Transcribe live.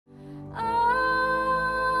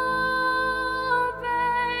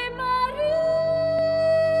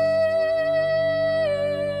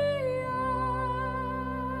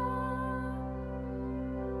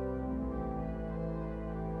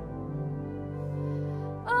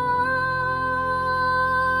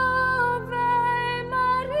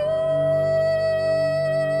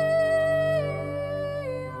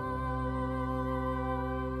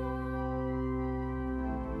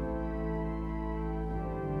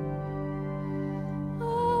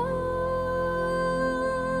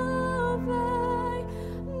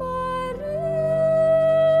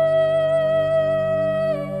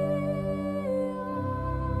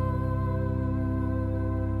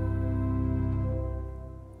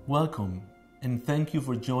Welcome, and thank you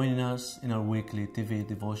for joining us in our weekly TV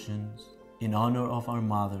devotions in honor of our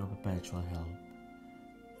Mother of Perpetual Help.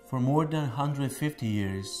 For more than 150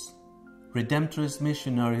 years, Redemptorist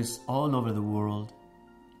missionaries all over the world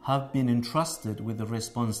have been entrusted with the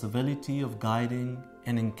responsibility of guiding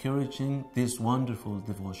and encouraging this wonderful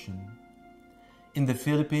devotion. In the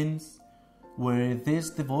Philippines, where this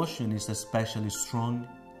devotion is especially strong,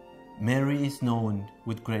 Mary is known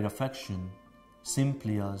with great affection,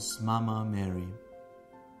 simply as Mama Mary.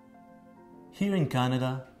 Here in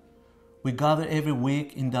Canada, we gather every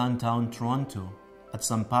week in downtown Toronto at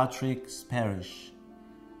St. Patrick's Parish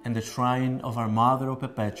and the shrine of our Mother of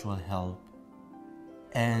Perpetual Help.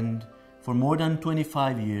 And for more than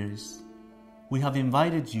 25 years, we have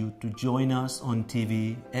invited you to join us on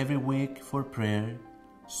TV every week for prayer,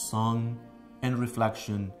 song, and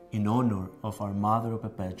reflection in honor of our Mother of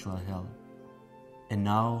Perpetual Help. And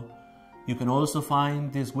now, you can also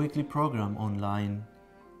find this weekly program online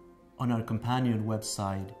on our companion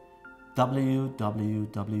website,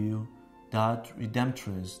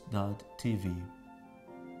 www.RedemptoristTV.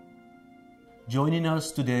 Joining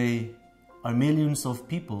us today are millions of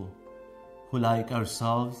people who, like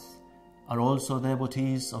ourselves, are also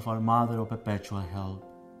devotees of our Mother of Perpetual Help.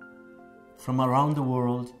 From around the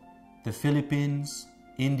world, the Philippines,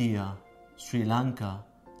 India, Sri Lanka,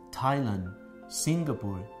 Thailand,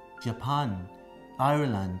 Singapore, Japan,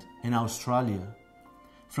 Ireland, and Australia.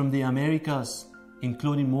 From the Americas,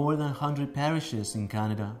 including more than 100 parishes in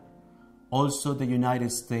Canada, also the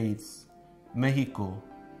United States, Mexico,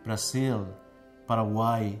 Brazil,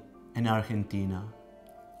 Paraguay, and Argentina.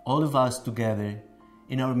 All of us together,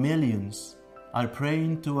 in our millions, are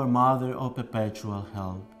praying to our Mother of Perpetual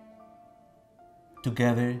Help.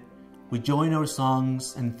 Together, we join our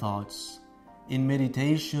songs and thoughts in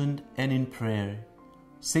meditation and in prayer,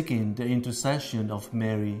 seeking the intercession of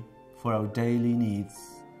Mary for our daily needs,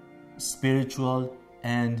 spiritual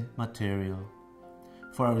and material,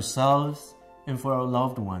 for ourselves and for our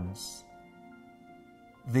loved ones.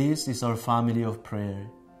 This is our family of prayer,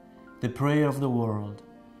 the prayer of the world,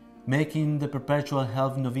 making the Perpetual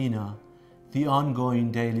Help Novena the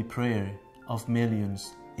ongoing daily prayer of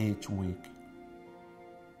millions each week.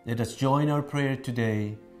 Let us join our prayer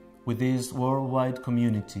today with this worldwide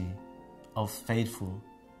community of faithful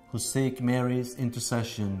who seek Mary's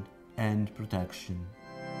intercession and protection.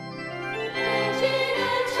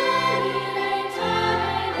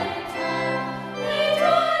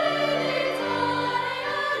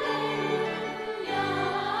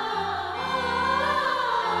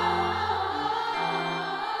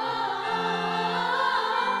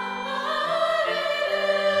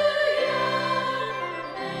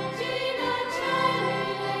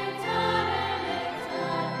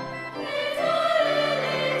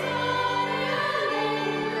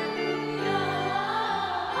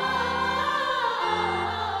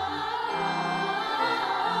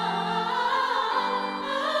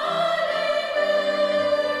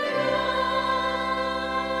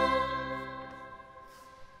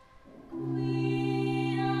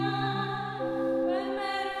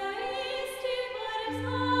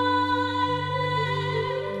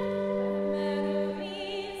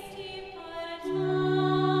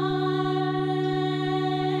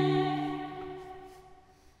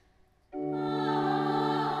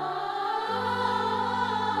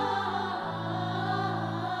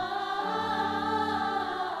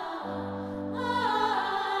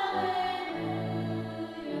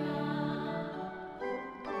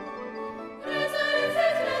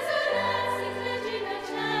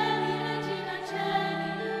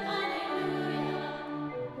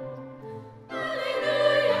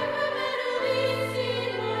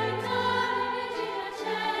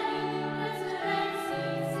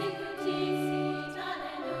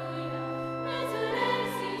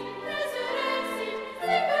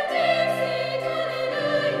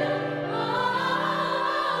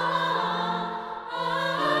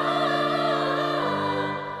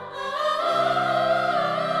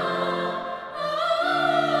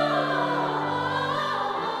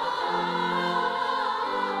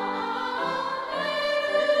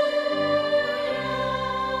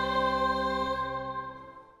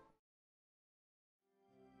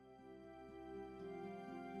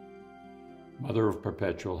 Mother of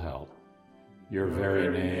Perpetual Help, your very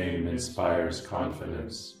name inspires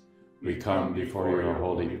confidence. We come before your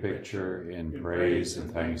holy picture in praise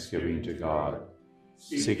and thanksgiving to God,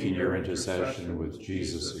 seeking your intercession with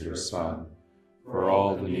Jesus, your Son, for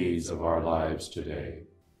all the needs of our lives today.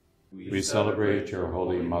 We celebrate your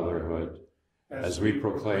holy motherhood as we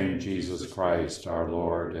proclaim Jesus Christ, our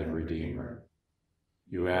Lord and Redeemer.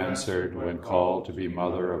 You answered when called to be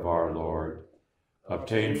Mother of our Lord.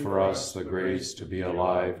 Obtain for us the grace to be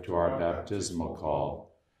alive to our baptismal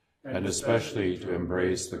call, and especially to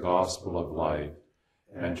embrace the gospel of life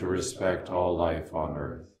and to respect all life on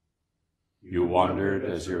earth. You wondered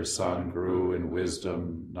as your Son grew in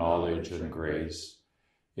wisdom, knowledge, and grace.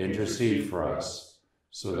 Intercede for us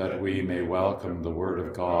so that we may welcome the Word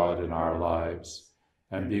of God in our lives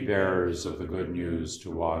and be bearers of the good news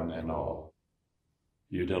to one and all.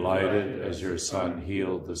 You delighted as your Son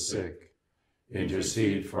healed the sick.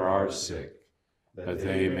 Intercede for our sick, that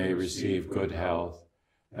they may receive good health,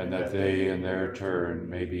 and that they in their turn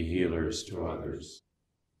may be healers to others.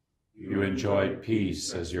 You enjoyed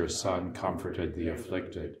peace as your Son comforted the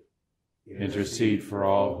afflicted. Intercede for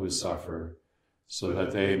all who suffer, so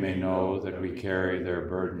that they may know that we carry their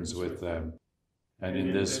burdens with them, and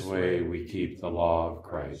in this way we keep the law of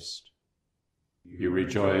Christ. You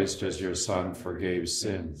rejoiced as your Son forgave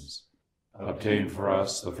sins. Obtain for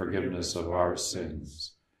us the forgiveness of our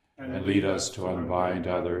sins, and lead us to unbind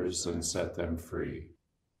others and set them free.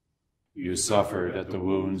 You suffered at the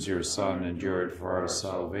wounds your Son endured for our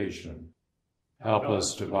salvation. Help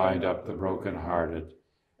us to bind up the brokenhearted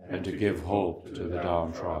and to give hope to the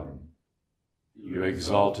downtrodden. You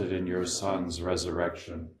exulted in your Son's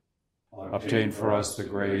resurrection. Obtain for us the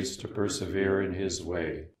grace to persevere in his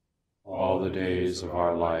way all the days of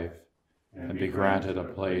our life and be granted a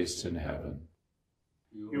place in heaven.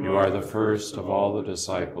 You are the first of all the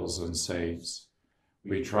disciples and saints.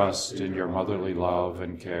 We trust in your motherly love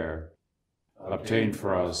and care. Obtain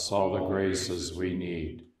for us all the graces we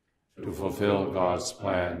need to fulfill God's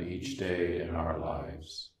plan each day in our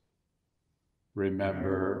lives.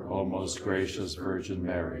 Remember, O most gracious Virgin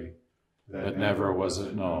Mary, that never was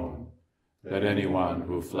it known that anyone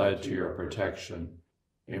who fled to your protection,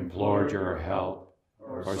 implored your help,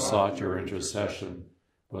 or sought your intercession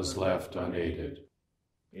was left unaided.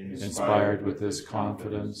 Inspired with this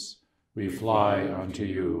confidence, we fly unto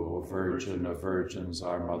you, O Virgin of Virgins,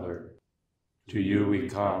 our Mother. To you we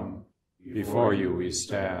come, before you we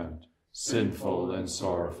stand, sinful and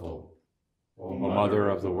sorrowful. O Mother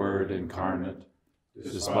of the Word incarnate,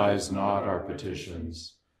 despise not our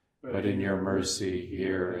petitions, but in your mercy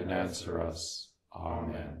hear and answer us.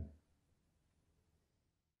 Amen.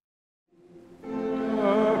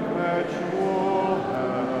 Perpetual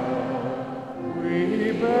help,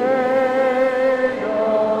 we beg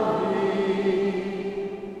of thee,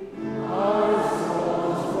 our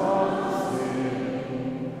souls from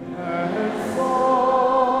sin and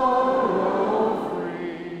sorrow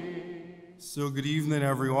free. So good evening,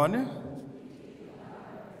 everyone.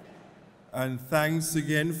 And thanks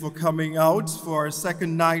again for coming out for our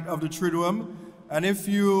second night of the Triduum. And if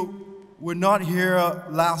you were not here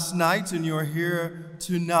last night and you're here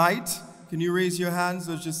tonight, can you raise your hands?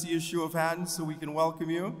 Let's just see a show of hands so we can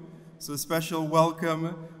welcome you. So a special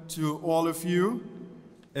welcome to all of you.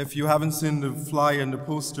 If you haven't seen the flyer and the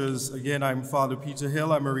posters, again, I'm Father Peter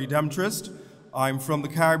Hill. I'm a Redemptorist. I'm from the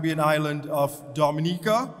Caribbean island of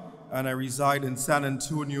Dominica, and I reside in San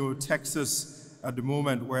Antonio, Texas, at the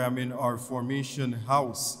moment, where I'm in our formation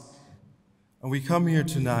house. And we come here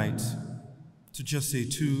tonight to just say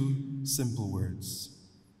two simple words.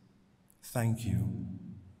 Thank you.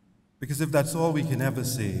 Because if that's all we can ever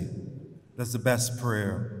say, that's the best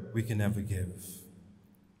prayer we can ever give.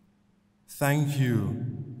 Thank you,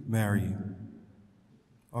 Mary,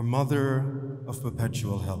 our Mother of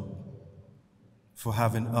Perpetual Help, for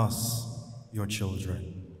having us, your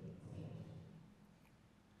children.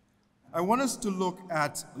 I want us to look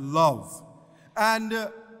at love. And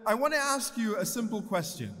I want to ask you a simple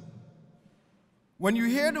question. When you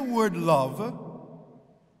hear the word love,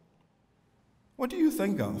 what do you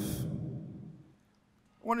think of?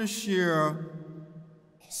 I want to share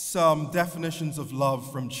some definitions of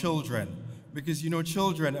love from children, because you know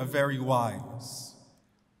children are very wise.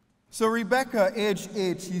 So Rebecca, age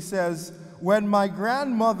 8, she says, when my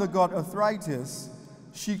grandmother got arthritis,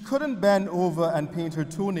 she couldn't bend over and paint her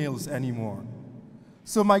toenails anymore.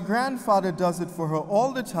 So my grandfather does it for her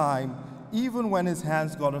all the time, even when his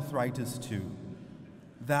hands got arthritis too.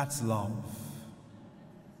 That's love.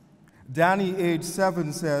 Danny, age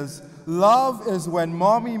 7, says, love is when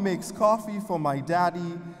mommy makes coffee for my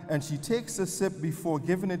daddy and she takes a sip before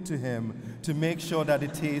giving it to him to make sure that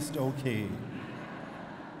it tastes okay.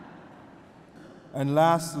 And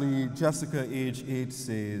lastly, Jessica, age 8,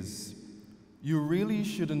 says, you really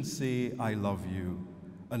shouldn't say I love you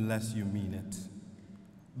unless you mean it.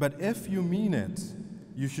 But if you mean it,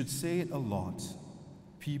 you should say it a lot.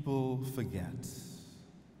 People forget.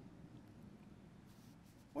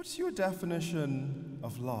 What's your definition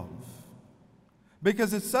of love?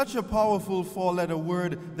 Because it's such a powerful four-letter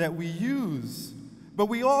word that we use, but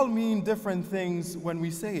we all mean different things when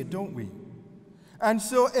we say it, don't we? And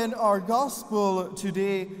so in our gospel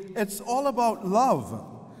today, it's all about love.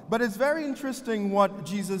 But it's very interesting what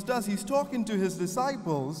Jesus does. He's talking to his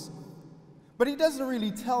disciples, but he doesn't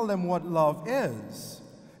really tell them what love is.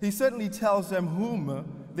 He certainly tells them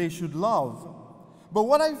whom they should love. But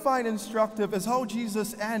what I find instructive is how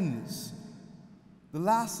Jesus ends the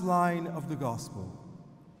last line of the gospel.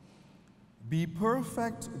 Be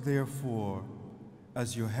perfect, therefore,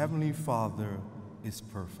 as your heavenly Father is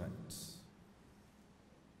perfect.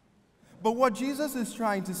 But what Jesus is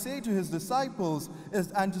trying to say to his disciples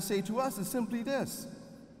and to say to us is simply this.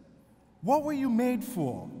 What were you made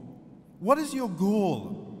for? What is your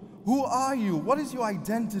goal? Who are you? What is your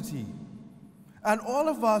identity? And all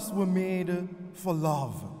of us were made for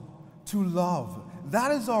love, to love.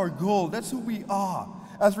 That is our goal. That's who we are.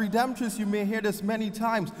 As Redemptorists, you may hear this many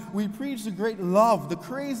times. We preach the great love, the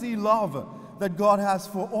crazy love that God has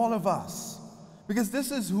for all of us. Because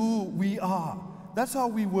this is who we are. That's how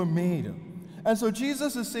we were made. And so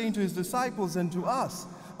Jesus is saying to his disciples and to us,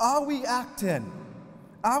 are we acting?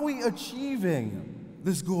 Are we achieving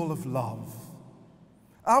this goal of love?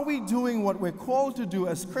 Are we doing what we're called to do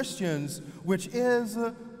as Christians, which is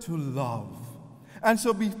to love? And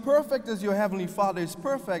so be perfect as your heavenly Father is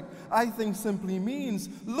perfect, I think simply means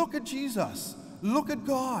look at Jesus, look at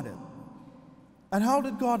God. And how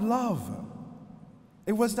did God love?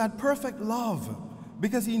 It was that perfect love,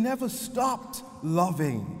 because he never stopped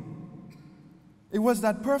loving. It was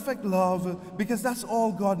that perfect love because that's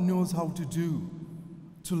all God knows how to do,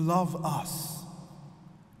 to love us.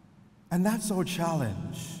 And that's our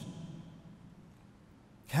challenge.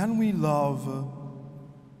 Can we love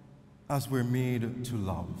as we're made to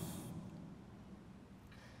love?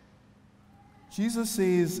 Jesus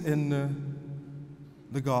says in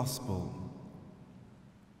the gospel,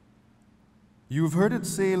 you've heard it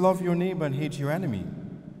say, love your neighbor and hate your enemy.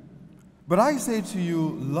 But I say to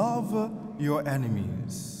you, love your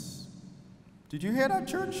enemies. Did you hear that,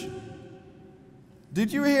 church?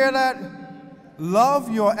 Did you hear that? Love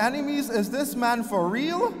your enemies? Is this man for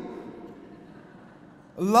real?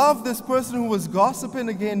 Love this person who was gossiping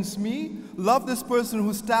against me. Love this person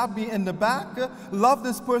who stabbed me in the back. Love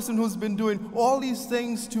this person who's been doing all these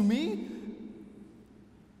things to me.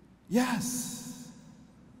 Yes.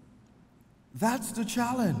 That's the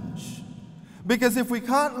challenge. Because if we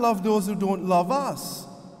can't love those who don't love us,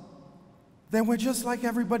 then we're just like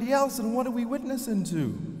everybody else, and what are we witnessing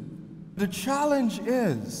to? The challenge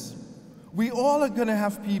is, we all are going to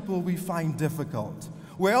have people we find difficult.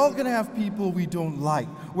 We're all going to have people we don't like.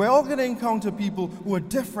 We're all going to encounter people who are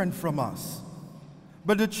different from us.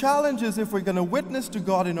 But the challenge is, if we're going to witness to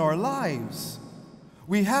God in our lives,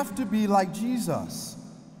 we have to be like Jesus.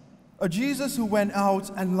 A Jesus who went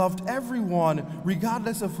out and loved everyone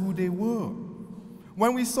regardless of who they were.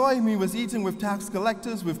 When we saw him, he was eating with tax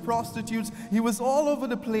collectors, with prostitutes. He was all over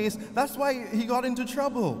the place. That's why he got into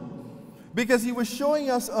trouble. Because he was showing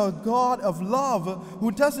us a God of love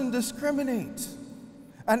who doesn't discriminate.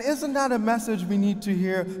 And isn't that a message we need to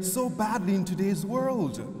hear so badly in today's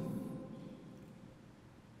world?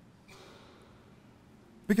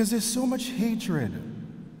 Because there's so much hatred.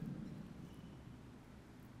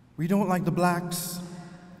 We don't like the blacks.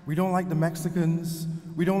 We don't like the Mexicans.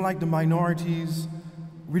 We don't like the minorities.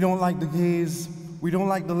 We don't like the gays. We don't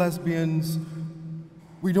like the lesbians.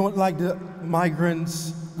 We don't like the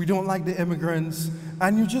migrants. We don't like the immigrants.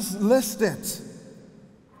 And you just list it.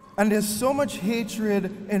 And there's so much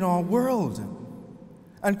hatred in our world.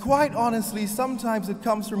 And quite honestly, sometimes it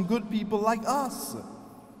comes from good people like us.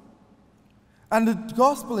 And the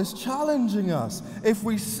gospel is challenging us. If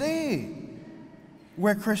we say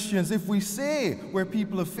we're Christians, if we say we're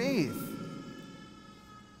people of faith,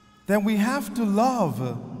 then we have to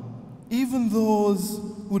love even those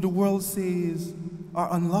who the world says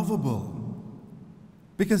are unlovable.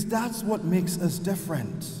 Because that's what makes us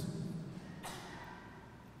different.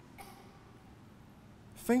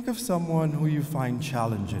 Think of someone who you find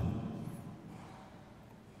challenging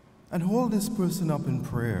and hold this person up in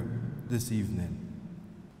prayer this evening,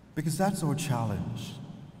 because that's our challenge.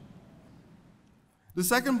 The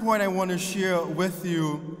second point I want to share with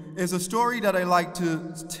you is a story that I like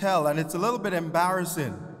to tell, and it's a little bit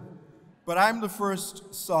embarrassing, but I'm the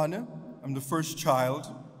first son, I'm the first child,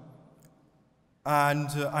 and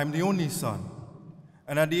I'm the only son.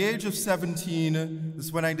 And at the age of 17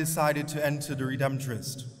 is when I decided to enter the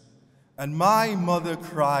Redemptorist. And my mother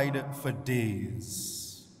cried for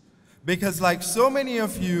days. Because like so many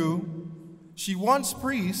of you, she wants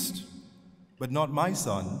priest, but not my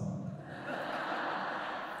son.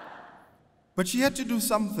 But she had to do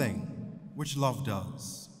something which love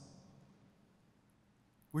does,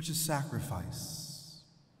 which is sacrifice.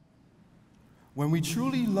 When we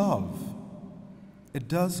truly love, it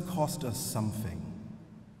does cost us something.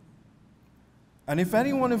 And if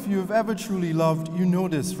any one of you have ever truly loved, you know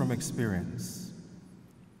this from experience.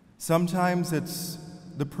 Sometimes it's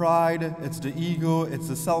the pride, it's the ego, it's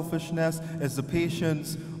the selfishness, it's the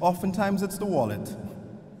patience. Oftentimes it's the wallet.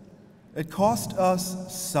 It cost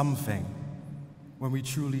us something when we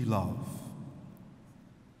truly love.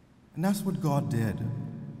 And that's what God did.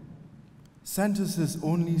 Sent us His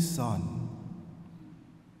only Son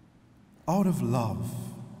out of love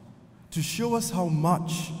to show us how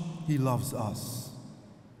much He loves us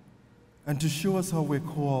and to show us how we're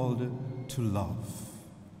called to love.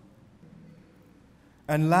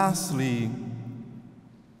 And lastly,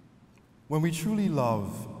 when we truly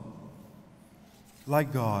love,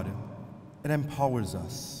 like God, it empowers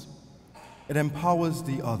us. It empowers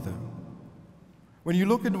the other. When you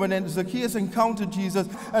look at when Zacchaeus encountered Jesus,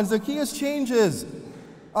 and Zacchaeus changes,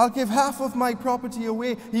 I'll give half of my property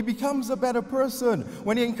away. He becomes a better person.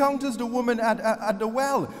 When he encounters the woman at the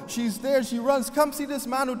well, she's there, she runs, come see this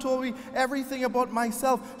man who told me everything about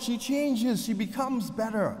myself. She changes, she becomes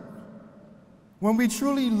better. When we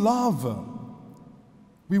truly love,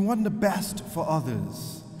 we want the best for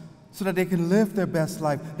others so that they can live their best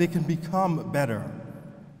life, they can become better.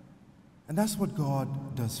 And that's what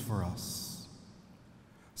God does for us.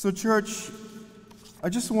 So church, I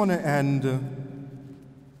just want to end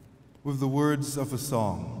with the words of a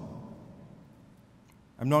song.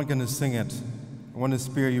 I'm not going to sing it. I want to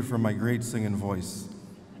spare you from my great singing voice.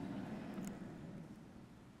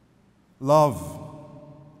 Love.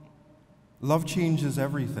 Love changes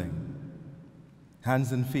everything.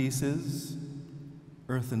 Hands and faces,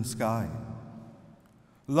 earth and sky.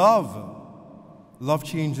 Love. Love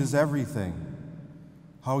changes everything.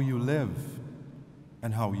 How you live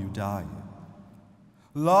and how you die.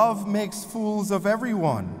 Love makes fools of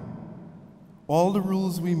everyone. All the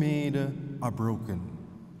rules we made are broken.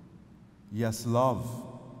 Yes, love.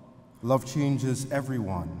 Love changes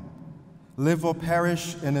everyone. Live or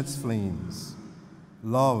perish in its flames.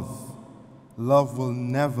 Love. Love will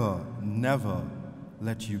never, never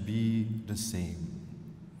let you be the same.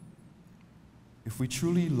 If we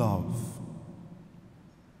truly love,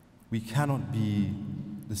 we cannot be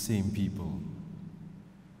the same people.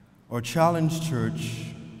 Our challenge,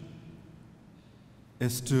 church,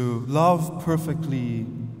 is to love perfectly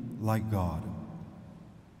like God,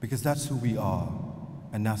 because that's who we are,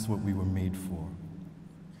 and that's what we were made for.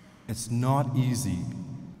 It's not easy,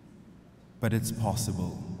 but it's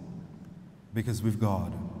possible, because with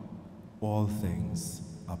God, all things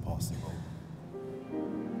are possible.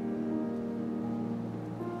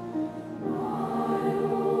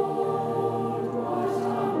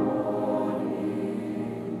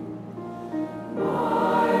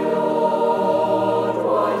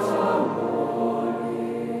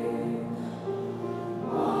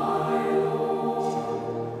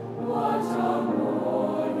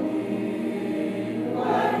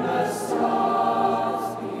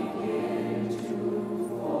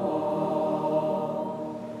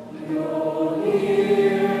 You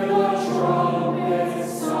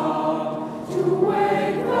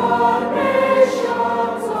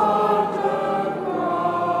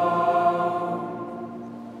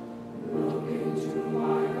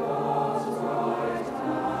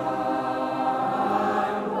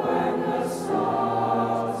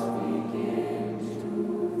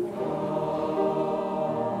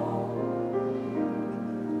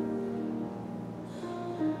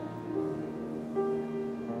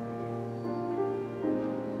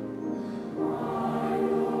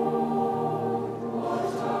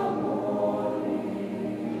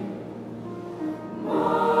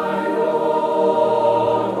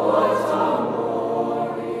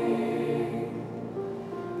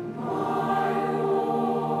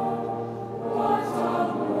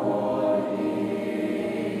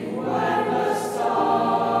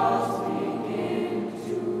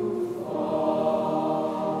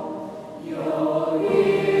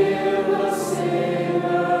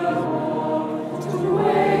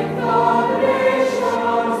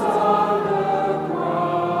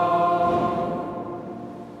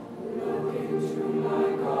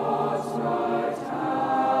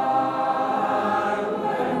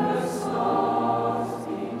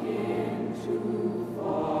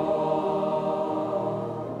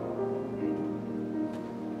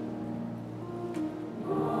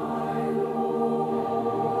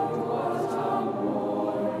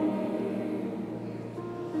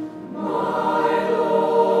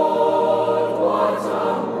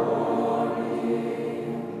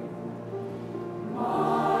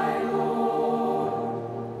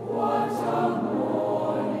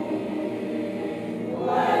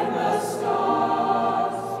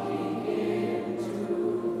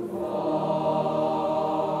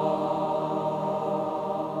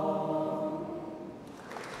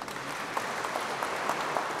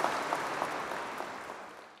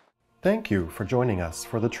Thank you for joining us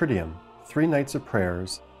for the Triduum, 3 nights of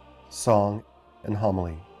prayers, song, and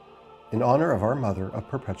homily, in honor of our Mother of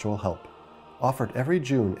Perpetual Help, offered every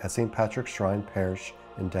June at St. Patrick's Shrine Parish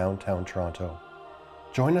in downtown Toronto.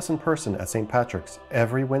 Join us in person at St. Patrick's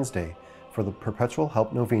every Wednesday for the Perpetual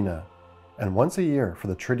Help Novena, and once a year for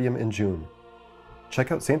the Triduum in June.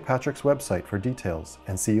 Check out St. Patrick's website for details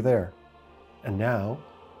and see you there. And now,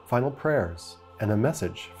 final prayers and a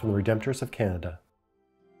message from the Redemptorists of Canada.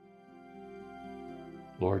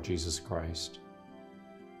 Lord Jesus Christ,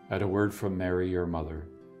 at a word from Mary, your mother,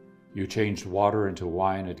 you changed water into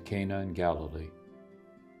wine at Cana in Galilee.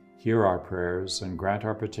 Hear our prayers and grant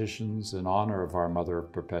our petitions in honor of our Mother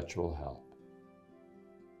of Perpetual Help.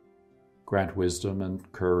 Grant wisdom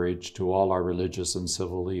and courage to all our religious and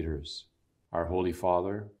civil leaders, our Holy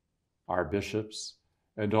Father, our bishops,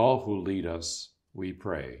 and all who lead us, we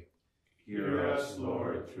pray. Hear us,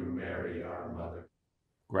 Lord, through Mary, our Mother.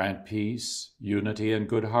 Grant peace, unity, and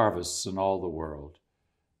good harvests in all the world,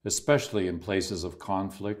 especially in places of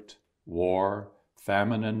conflict, war,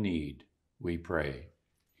 famine, and need, we pray.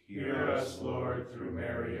 Hear us, Lord, through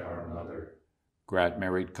Mary, our Mother. Grant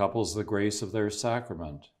married couples the grace of their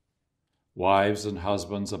sacrament, wives and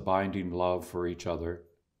husbands a binding love for each other,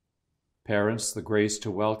 parents the grace to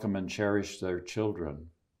welcome and cherish their children,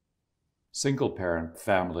 single-parent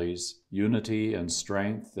families, unity and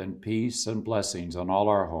strength and peace and blessings on all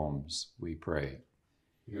our homes, we pray.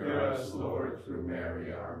 Hear us, Lord, through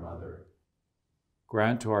Mary, our Mother.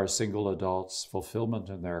 Grant to our single adults fulfillment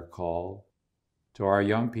in their call, to our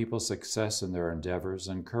young people success in their endeavors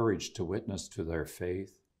and courage to witness to their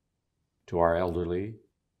faith, to our elderly,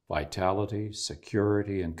 vitality,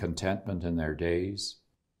 security, and contentment in their days,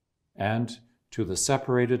 and to the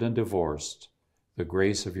separated and divorced, the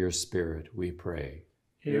grace of your Spirit, we pray.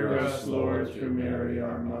 Hear us, Lord, through Mary,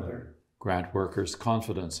 our Mother. Grant workers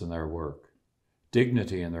confidence in their work,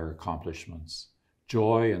 dignity in their accomplishments,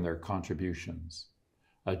 joy in their contributions,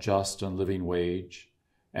 a just and living wage,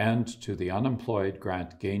 and to the unemployed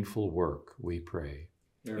grant gainful work, we pray.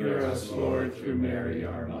 Hear us, Lord, through Mary,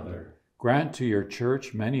 our Mother. Grant to your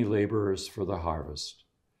church many laborers for the harvest,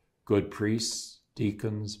 good priests,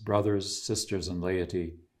 deacons, brothers, sisters, and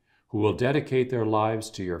laity, who will dedicate their lives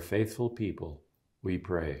to your faithful people, we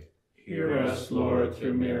pray. Hear us, Lord,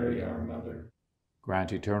 through Mary, our Mother.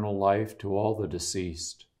 Grant eternal life to all the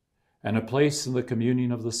deceased, and a place in the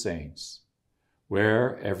communion of the saints,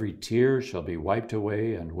 where every tear shall be wiped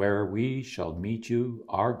away, and where we shall meet you,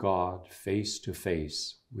 our God, face to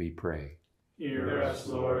face, we pray. Hear us,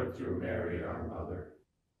 Lord, through Mary, our Mother.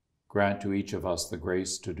 Grant to each of us the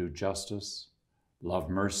grace to do justice, love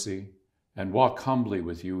mercy, and walk humbly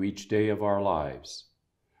with you each day of our lives.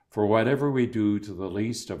 For whatever we do to the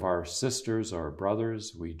least of our sisters or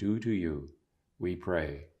brothers, we do to you, we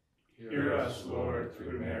pray. Hear us, Lord,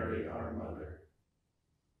 through Mary, our Mother.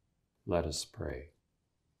 Let us pray.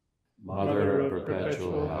 Mother of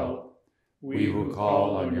perpetual help, we who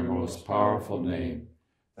call on your most powerful name,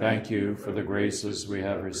 thank you for the graces we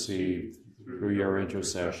have received through your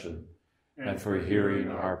intercession, and for hearing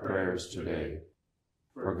our prayers today.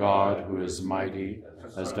 For God, who is mighty,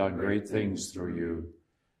 has done great things through you,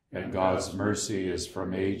 and God's mercy is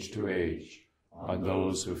from age to age on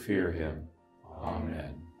those who fear him.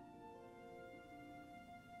 Amen.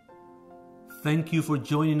 Thank you for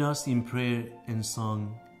joining us in prayer and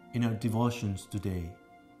song in our devotions today.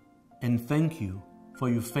 And thank you for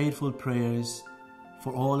your faithful prayers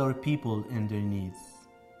for all our people and their needs.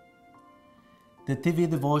 The TV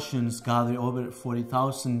devotions gather over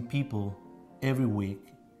 40,000 people every week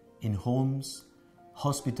in homes,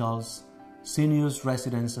 hospitals, seniors'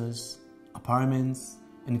 residences, apartments,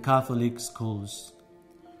 and Catholic schools.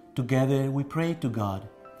 Together we pray to God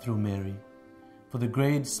through Mary for the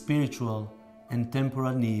great spiritual and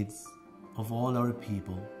temporal needs of all our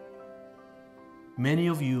people. Many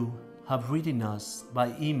of you have written us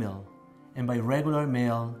by email and by regular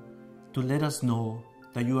mail to let us know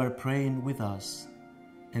that you are praying with us,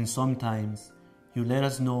 and sometimes you let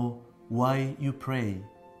us know why you pray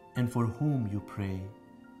and for whom you pray.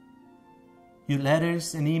 Your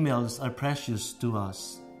letters and emails are precious to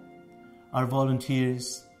us. Our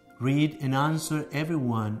volunteers read and answer every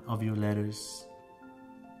one of your letters.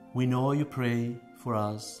 We know you pray for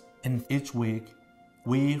us, and each week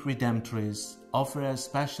we Redemptorists offer a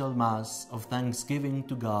special Mass of thanksgiving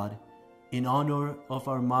to God in honor of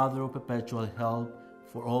our Mother of Perpetual Help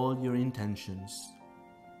for all your intentions.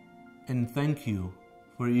 And thank you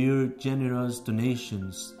for your generous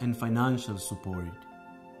donations and financial support.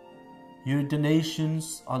 Your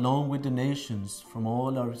donations, along with donations from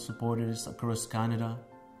all our supporters across Canada,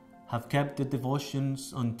 have kept the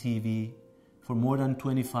devotions on TV for more than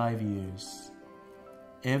 25 years.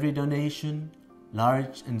 Every donation,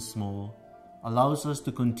 large and small, allows us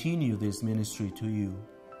to continue this ministry to you.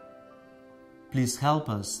 Please help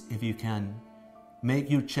us if you can. Make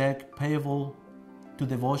your check payable to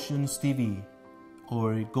DevotionsTV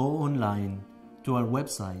or go online to our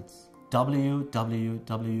website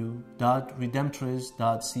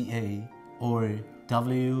www.redemptorist.ca or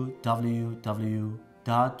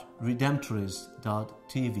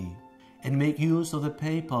www.Redemptorist.tv and make use of the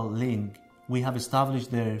PayPal link we have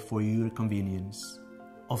established there for your convenience.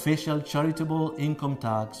 Official charitable income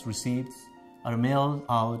tax receipts are mailed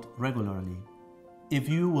out regularly. If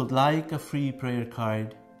you would like a free prayer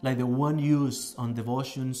card like the one used on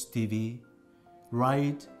DevotionsTV,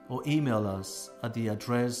 write or email us at the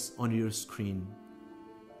address on your screen.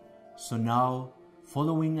 So now,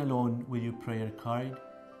 following along with your prayer card,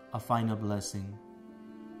 a final blessing.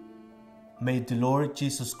 May the Lord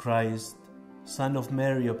Jesus Christ, Son of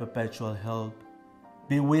Mary of perpetual help,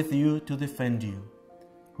 be with you to defend you,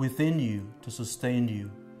 within you to sustain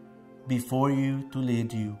you, before you to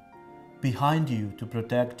lead you, behind you to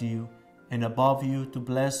protect you, and above you to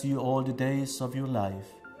bless you all the days of your life.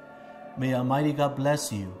 May Almighty God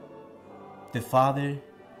bless you, the Father,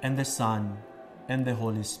 and the Son, and the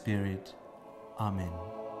Holy Spirit. Amen.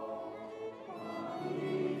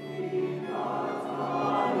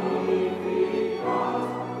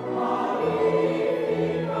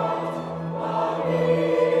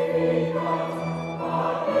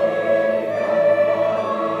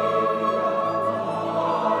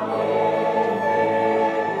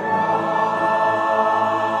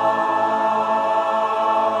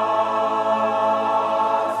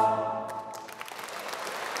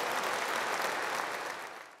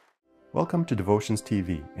 Welcome to Devotions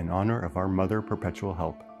TV in honor of our Mother Perpetual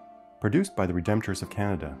Help, produced by the Redemptorists of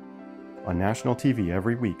Canada, on national TV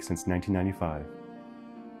every week since 1995.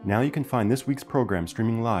 Now you can find this week's program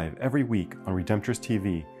streaming live every week on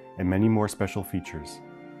RedemptoristTV and many more special features.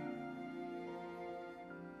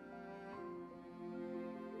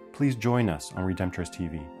 Please join us on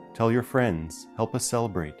RedemptoristTV. Tell your friends, help us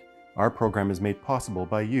celebrate. Our program is made possible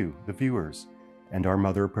by you, the viewers, and our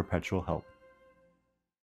Mother Perpetual Help.